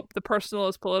quote, the personal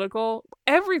is political.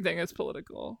 Everything is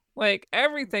political. Like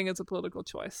everything is a political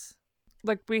choice.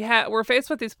 Like we're faced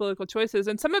with these political choices,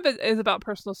 and some of it is about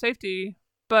personal safety.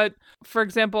 But for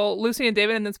example, Lucy and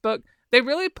David in this book, they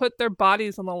really put their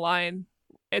bodies on the line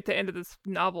at the end of this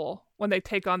novel when they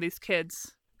take on these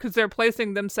kids, because they're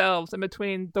placing themselves in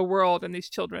between the world and these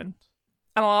children.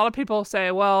 And a lot of people say,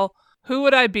 well, who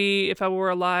would I be if I were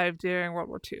alive during World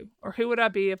War II? Or who would I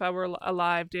be if I were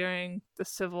alive during the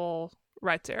civil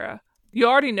rights era? You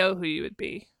already know who you would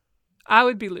be. I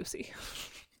would be Lucy,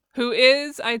 who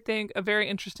is, I think, a very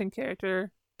interesting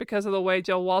character because of the way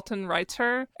Joe Walton writes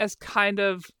her as kind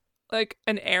of like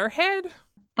an airhead.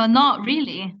 But not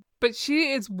really. But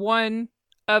she is one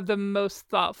of the most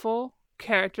thoughtful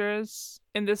characters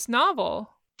in this novel.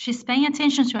 She's paying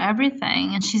attention to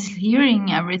everything and she's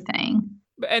hearing everything.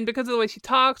 And because of the way she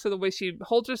talks or the way she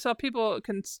holds herself, people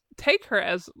can take her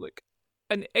as like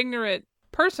an ignorant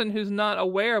person who's not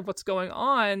aware of what's going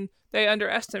on. They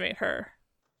underestimate her.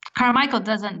 Carmichael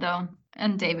doesn't, though,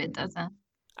 and David doesn't.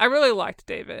 I really liked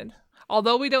David,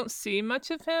 although we don't see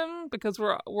much of him because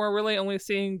we're really only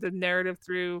seeing the narrative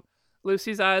through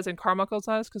Lucy's eyes and Carmichael's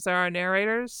eyes because they're our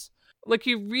narrators. Like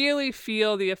you really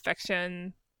feel the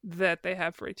affection that they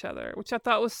have for each other, which I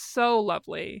thought was so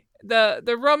lovely.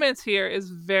 The romance here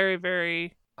is very,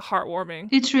 very heartwarming.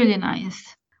 It's really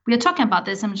nice. We are talking about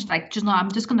this. I'm just like,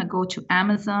 I'm just gonna go to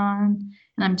Amazon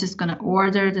and I'm just gonna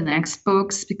order the next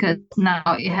books because now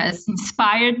it has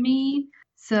inspired me.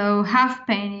 So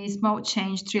Halfpenny, Small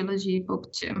Change Trilogy,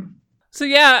 Book 2. So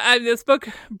yeah, this book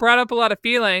brought up a lot of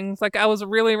feelings. Like I was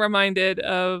really reminded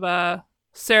of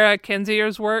Sarah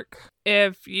Kenzier's work.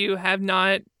 If you have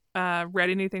not read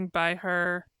anything by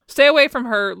her, stay away from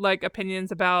her like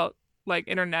opinions about like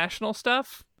international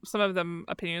stuff. Some of them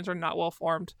opinions are not well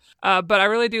formed, but I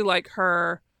really do like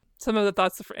some of the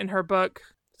thoughts in her book.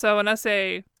 So when I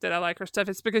say that I like her stuff,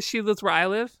 it's because she lives where I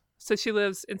live. So she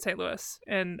lives in St. Louis,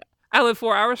 and I live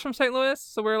 4 hours from St. Louis,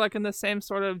 so we're like in the same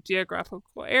sort of geographical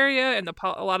area, and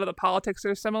a lot of the politics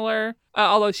are similar.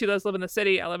 Although she does live in the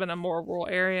city, I live in a more rural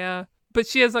area. But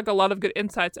she has like a lot of good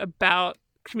insights about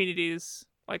communities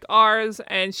like ours,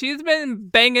 and she's been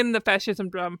banging the fascism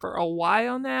drum for a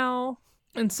while now.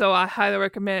 And so I highly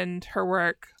recommend her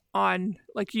work on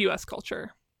like U.S.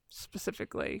 culture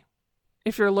specifically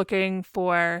if you're looking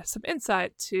for some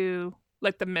insight to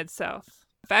like the Mid-South.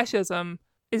 Fascism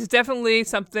is definitely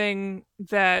something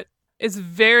that is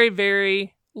very,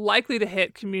 very likely to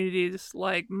hit communities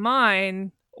like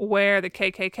mine, where the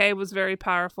KKK was very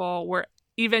powerful, where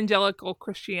evangelical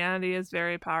Christianity is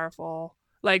very powerful,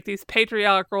 like these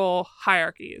patriarchal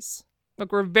hierarchies.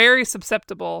 Like we're very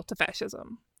susceptible to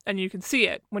fascism. And you can see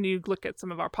it when you look at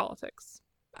some of our politics.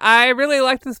 I really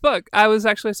liked this book. I was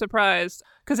actually surprised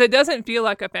because it doesn't feel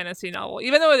like a fantasy novel,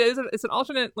 even though it's an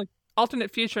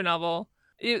alternate future novel.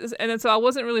 So I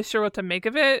wasn't really sure what to make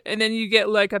of it. And then you get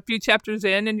like a few chapters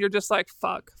in, and you're just like,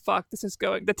 "Fuck, this is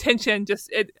going." The tension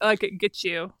it gets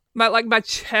you. My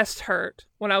chest hurt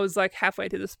when I was like halfway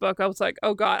through this book. I was like,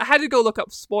 "Oh God!" I had to go look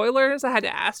up spoilers. I had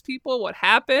to ask people what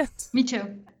happened. Me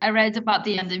too. I read about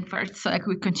the ending first, so I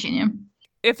could continue.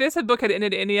 If this book had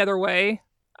ended any other way,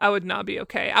 I would not be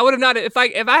okay. I would have not. If I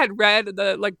had read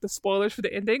the spoilers for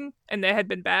the ending and they had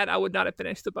been bad, I would not have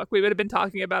finished the book. We would have been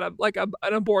talking about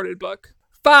an aborted book.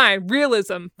 Fine,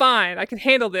 realism, fine. I can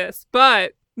handle this,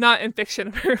 but not in fiction,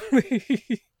 apparently.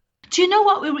 Do you know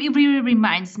what it really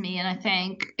reminds me? And I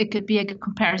think it could be a good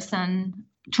comparison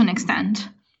to an extent.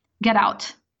 Get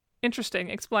Out. Interesting.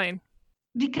 Explain.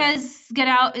 Because Get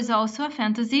Out is also a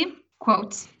fantasy,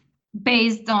 quotes,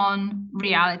 based on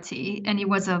reality, and it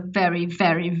was a very,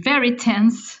 very, very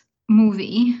tense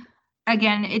movie.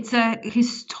 Again, it's a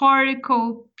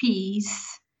historical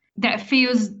piece that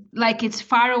feels like it's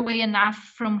far away enough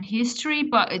from history,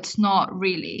 but it's not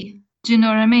really. Do you know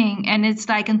what I mean? And it's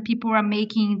like, and people are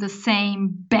making the same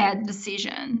bad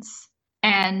decisions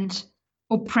and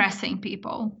oppressing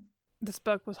people. This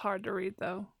book was hard to read,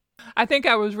 though. I think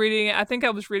I was reading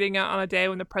it on a day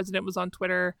when the president was on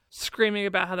Twitter screaming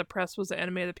about how the press was the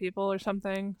enemy of the people or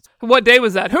something. What day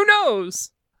was that? Who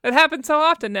knows? It happens so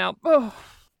often now. Oh,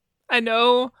 I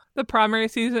know the primary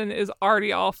season is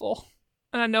already awful,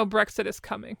 and I know Brexit is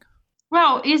coming.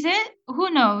 Well, is it? Who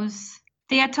knows?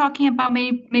 They are talking about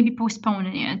maybe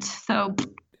postponing it. So,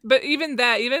 but even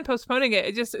postponing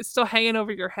it, it's still hanging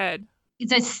over your head.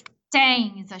 It's a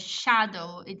stain. It's a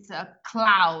shadow. It's a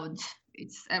cloud.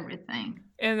 It's everything.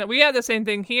 And we have the same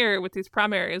thing here with these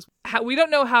primaries. We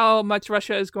don't know how much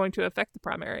Russia is going to affect the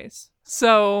primaries.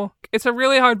 So it's a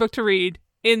really hard book to read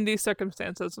in these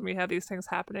circumstances when we have these things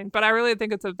happening. But I really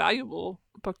think it's a valuable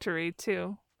book to read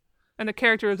too. And the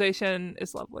characterization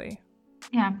is lovely.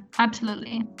 Yeah,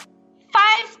 absolutely.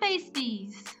 5 Space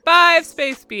Bees. 5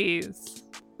 Space Bees.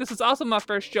 This is also my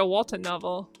first Jo Walton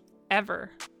novel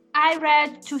ever. I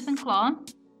read Tooth and Claw,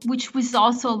 which was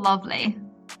also lovely.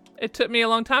 It took me a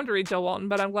long time to read Jo Walton,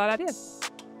 but I'm glad I did.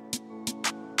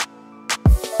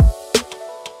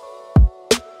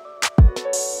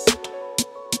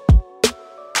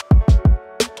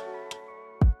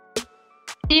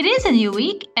 It is a new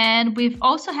week, and we've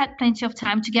also had plenty of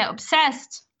time to get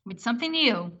obsessed with something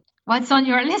new. What's on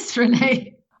your list,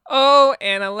 Renee? Oh,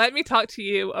 Anna, let me talk to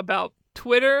you about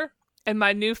Twitter and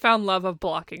my newfound love of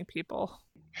blocking people.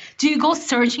 Do you go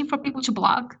searching for people to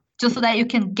block just so that you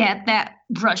can get that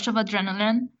rush of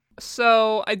adrenaline?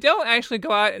 So I don't actually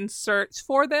go out and search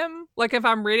for them. Like if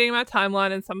I'm reading my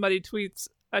timeline and somebody tweets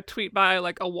a tweet by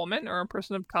like a woman or a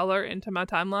person of color into my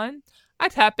timeline, I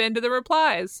tap into the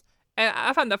replies. And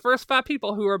I find the first 5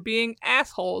 people who are being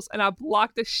assholes and I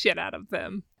block the shit out of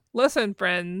them. Listen,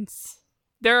 friends,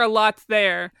 there are lots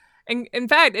there. And in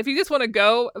fact, if you just want to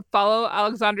go follow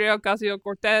Alexandria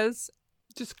Ocasio-Cortez,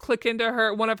 just click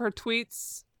into one of her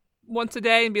tweets once a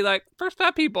day and be like, first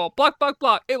 5 people, block, block,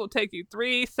 block. It will take you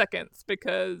 3 seconds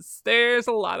because there's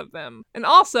a lot of them. And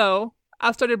also,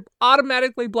 I started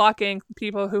automatically blocking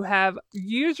people who have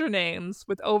usernames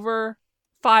with over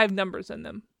 5 numbers in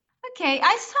them. Okay,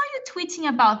 I saw you tweeting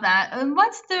about that.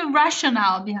 What's the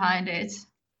rationale behind it?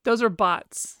 Those are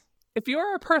bots. If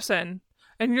you're a person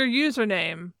and your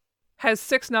username has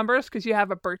 6 numbers because you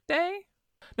have a birthday,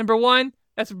 number 1,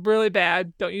 that's really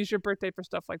bad. Don't use your birthday for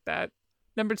stuff like that.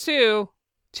 Number 2,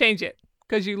 change it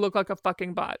because you look like a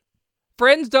fucking bot.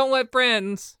 Friends don't let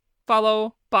friends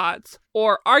follow bots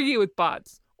or argue with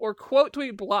bots or quote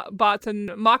tweet bots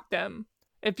and mock them.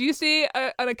 If you see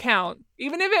an account,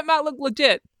 even if it might look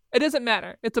legit, it doesn't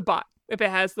matter. It's a bot if it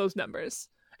has those numbers.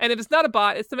 And if it's not a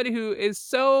bot, it's somebody who is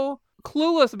so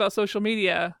clueless about social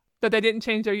media that they didn't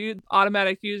change their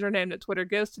automatic username that Twitter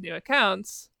gives to new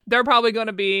accounts. They're probably going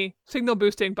to be signal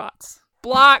boosting bots.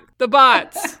 Block the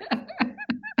bots.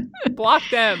 Block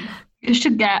them. You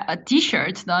should get a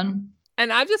t-shirt done.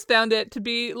 And I've just found it to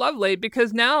be lovely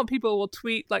because now people will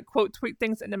quote tweet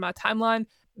things into my timeline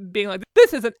being like,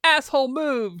 this is an asshole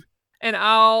move. And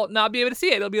I'll not be able to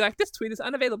see it. It'll be like, this tweet is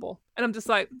unavailable. And I'm just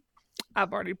like,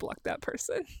 I've already blocked that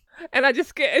person. And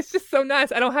it's just so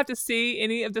nice. I don't have to see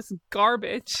any of this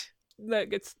garbage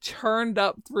that gets churned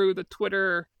up through the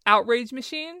Twitter outrage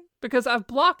machine because I've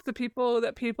blocked the people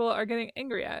that people are getting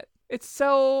angry at. It's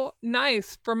so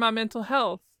nice for my mental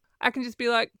health. I can just be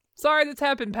like, sorry this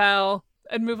happened, pal,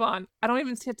 and move on. I don't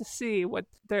even have to see what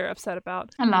they're upset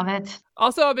about. I love it.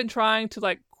 Also, I've been trying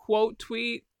to quote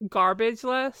tweet garbage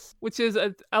less, which is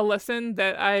a lesson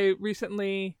that I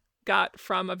recently got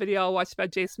from a video I watched by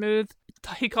Jay Smooth.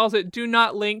 He calls it do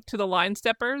not link to the line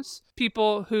steppers,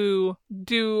 people who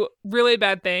do really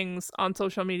bad things on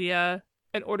social media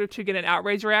in order to get an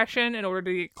outrage reaction, in order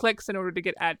to get clicks, in order to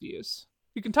get ad views.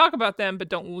 You can talk about them, but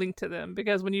don't link to them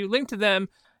because when you link to them,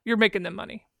 you're making them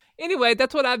money. Anyway,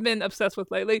 that's what I've been obsessed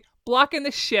with lately, blocking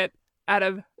the shit out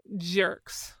of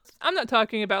jerks. I'm not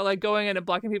talking about going in and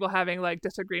blocking people having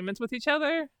disagreements with each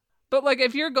other. But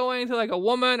if you're going to a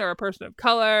woman or a person of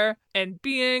color and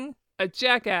being a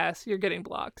jackass, you're getting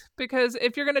blocked. Because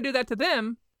if you're going to do that to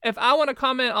them, if I want to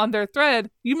comment on their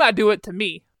thread, you might do it to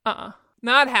me.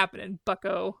 Not happening,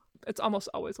 bucko. It's almost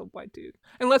always a white dude.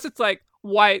 Unless it's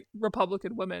white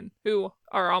Republican women who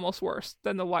are almost worse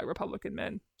than the white Republican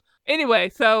men. Anyway,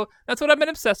 so that's what I've been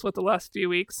obsessed with the last few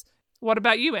weeks. What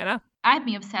about you, Anna? I've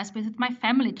been obsessed with my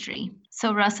family tree.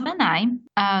 So Russell and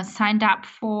I signed up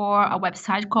for a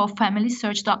website called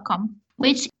FamilySearch.com,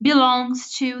 which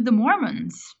belongs to the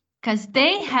Mormons, because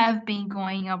they have been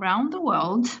going around the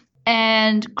world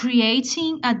and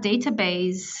creating a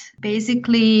database,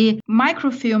 basically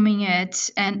microfilming it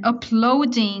and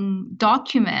uploading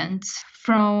documents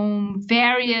from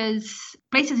various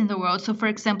places in the world. So, for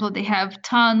example, they have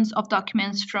tons of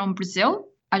documents from Brazil,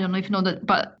 I don't know if you know that,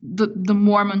 but the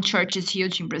Mormon church is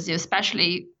huge in Brazil,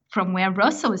 especially from where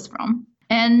Russell is from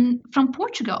and from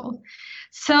Portugal.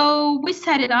 So we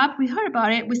set it up, we heard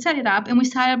about it, we set it up, and we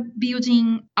started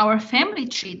building our family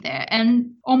tree there.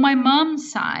 And on my mom's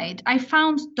side, I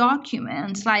found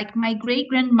documents like my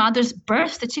great-grandmother's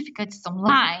birth certificate is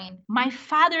online. My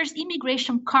father's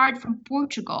immigration card from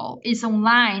Portugal is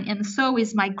online, and so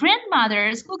is my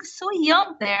grandmother's. Looks so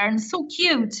young there and so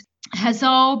cute. Has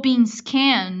all been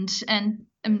scanned and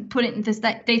put it in this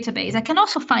database. I can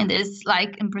also find this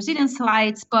like in Brazilian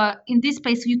sites, but in this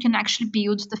place you can actually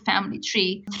build the family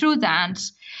tree through that.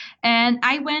 And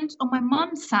I went on my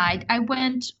mom's side, I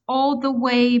went all the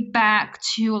way back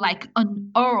to like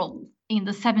an earl in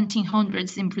the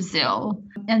 1700s in Brazil.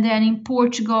 And then in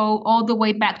Portugal, all the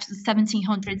way back to the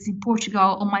 1700s in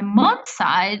Portugal on my mom's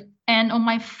side. And on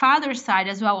my father's side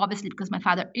as well, obviously, because my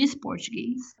father is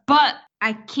Portuguese. But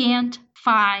I can't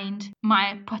find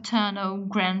my paternal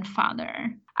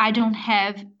grandfather. I don't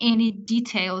have any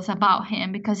details about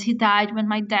him because he died when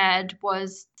my dad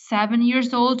was 7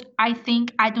 years old. I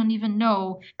think I don't even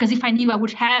know, because if I knew, I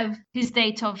would have his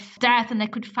date of death and I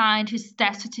could find his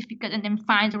death certificate and then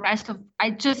find the rest of. I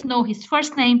just know his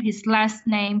first name, his last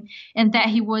name, and that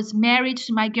he was married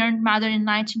to my grandmother in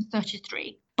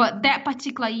 1933. But that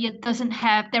particular year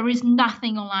there is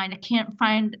nothing online. I can't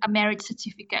find a marriage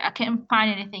certificate. I can't find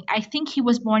anything. I think he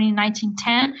was born in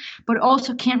 1910, but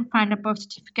also can't find a birth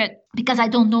certificate because I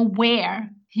don't know where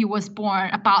he was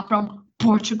born apart from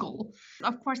Portugal.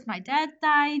 Of course, my dad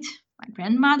died. My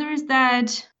grandmother is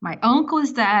dead. My uncle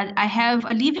is dead. I have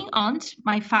a living aunt,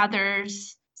 my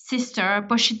father's sister,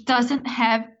 but she doesn't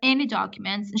have any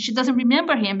documents and she doesn't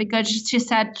remember him because she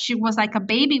said she was like a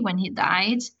baby when he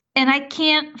died. And I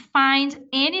can't find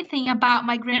anything about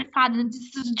my grandfather.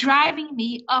 This is driving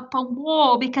me up a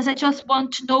wall because I just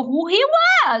want to know who he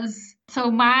was. So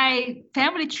my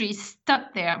family tree is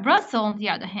stuck there. Russell, on the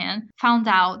other hand, found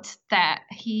out that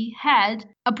he had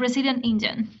a Brazilian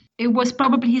Indian. It was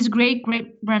probably his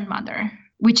great-great-grandmother,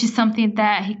 which is something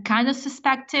that he kind of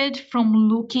suspected from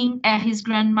looking at his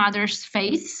grandmother's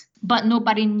face, but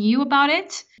nobody knew about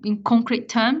it in concrete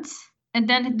terms. And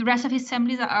then the rest of his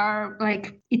families are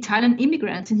like Italian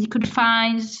immigrants, and he could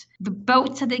find the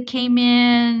boats that they came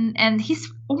in. And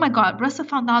oh my God, Russell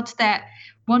found out that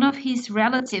one of his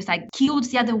relatives like killed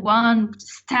the other one,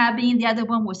 stabbing, the other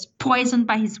one was poisoned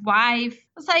by his wife.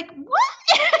 I was like, what?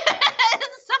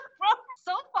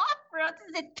 so far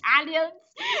from these Italians.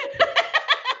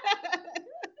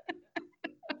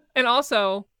 And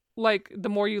also, like, the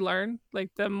more you learn, like,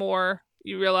 the more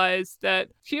you realize that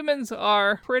humans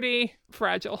are pretty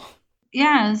fragile.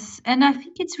 Yes. And I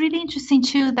think it's really interesting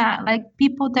too that like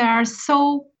people that are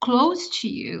so close to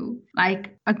you,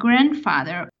 like a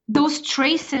grandfather, those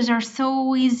traces are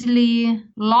so easily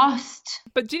lost.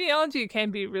 But genealogy can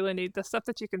be really neat. The stuff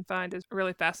that you can find is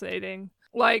really fascinating.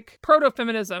 Like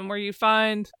proto-feminism, where you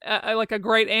find like a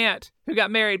great aunt who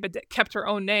got married but kept her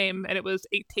own name, and it was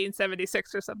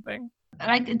 1876 or something.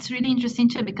 Like it's really interesting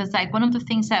too, because like one of the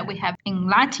things that we have in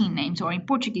Latin names or in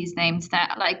Portuguese names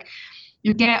that like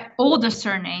you get all the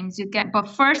surnames but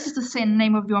first is the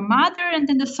surname of your mother and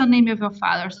then the surname of your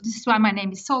father. So this is why my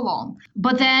name is so long.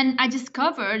 But then I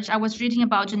was reading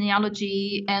about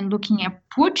genealogy and looking at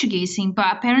Portuguese thing, but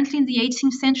apparently in the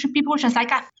 18th century people were just like,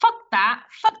 fuck that,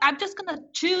 I'm just gonna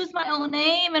choose my own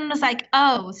name. And I was like,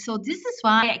 oh, so this is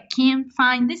why I can't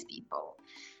find these people.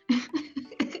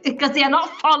 Because they are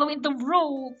not following the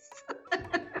rules.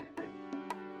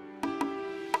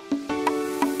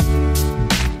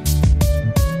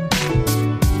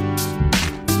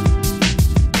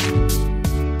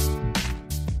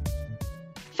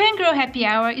 Fangirl Happy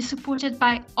Hour is supported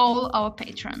by all our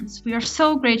patrons. We are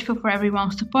so grateful for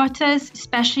everyone who supports us,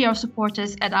 especially our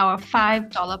supporters at our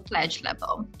 $5 pledge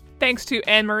level. Thanks to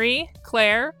Anne-Marie,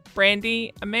 Claire,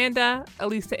 Brandy, Amanda,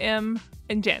 Elisa M.,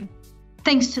 and Jen.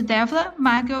 Thanks to Devla,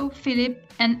 Margot,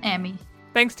 Philip, and Emmy.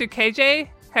 Thanks to KJ,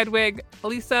 Hedwig,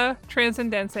 Elisa,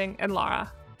 Transcendencing, and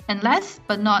Lara. And last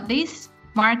but not least,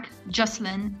 Mark,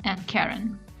 Jocelyn, and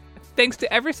Karen. Thanks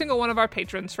to every single one of our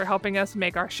patrons for helping us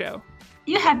make our show.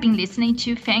 You have been listening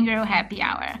to Fangirl Happy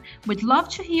Hour. We'd love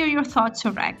to hear your thoughts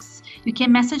or recs. You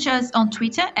can message us on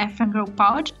Twitter at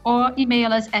FangirlPod or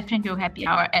email us at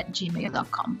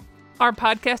fangirlhappyhour@gmail.com. Our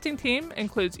podcasting team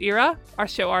includes Ira, our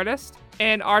show artist,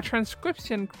 and our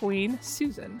transcription queen,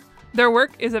 Susan. Their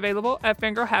work is available at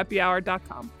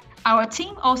fangirlhappyhour.com. Our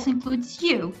team also includes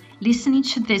you, listening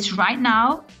to this right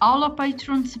now, all our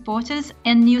Patreon supporters,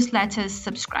 and newsletters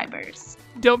subscribers.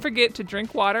 Don't forget to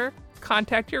drink water,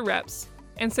 contact your reps,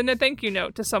 and send a thank you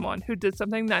note to someone who did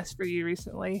something nice for you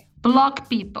recently. Block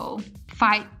people.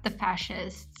 Fight the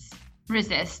fascists.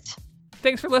 Resist.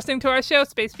 Thanks for listening to our show,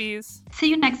 Space Bees. See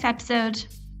you next episode.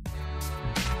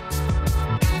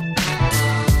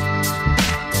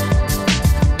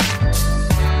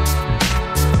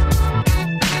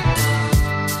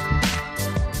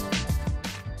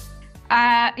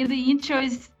 In the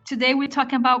intros, today we're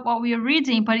talking about what we are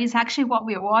reading, but it's actually what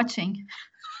we are watching.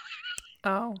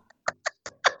 Oh.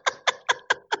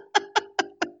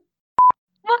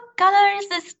 What color is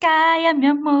the sky? Mi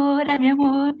amor, mi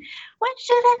amor. When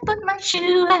should I put my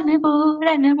shoe? Mi amor,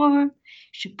 mi amor.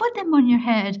 Should put them on your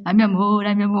head. Mi amor,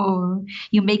 mi amor.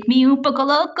 You make me un poco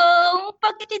loco, un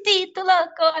poquitito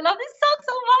loco. I love this song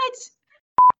so much.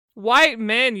 White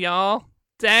men, y'all.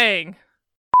 Dang.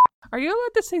 Are you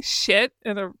allowed to say shit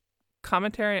in a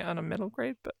commentary on a middle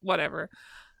grade? But whatever.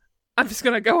 I'm just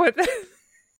gonna go with it.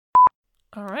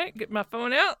 All right, get my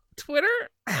phone out. Twitter.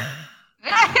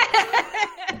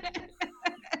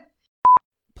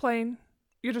 Plane,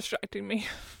 you're distracting me.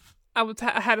 I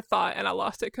had a thought and I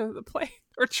lost it because of the plane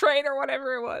or train or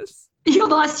whatever it was. You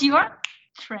lost your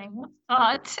train of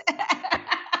thought.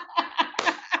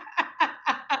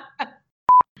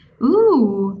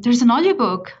 Ooh, there's an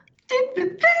audiobook.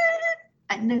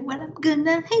 I know what I'm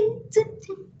gonna hate.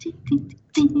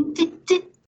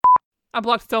 I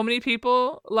blocked so many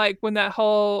people, like when that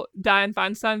whole Dianne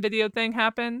Feinstein video thing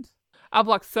happened. I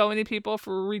blocked so many people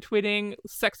for retweeting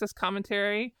sexist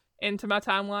commentary into my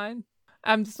timeline.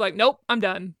 I'm just like, nope, I'm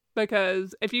done.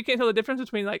 Because if you can't tell the difference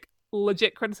between like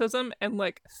legit criticism and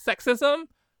like sexism,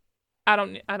 I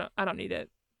don't need it.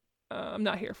 I'm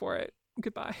not here for it.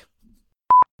 Goodbye.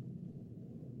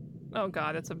 Oh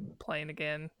God, it's a plane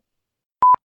again.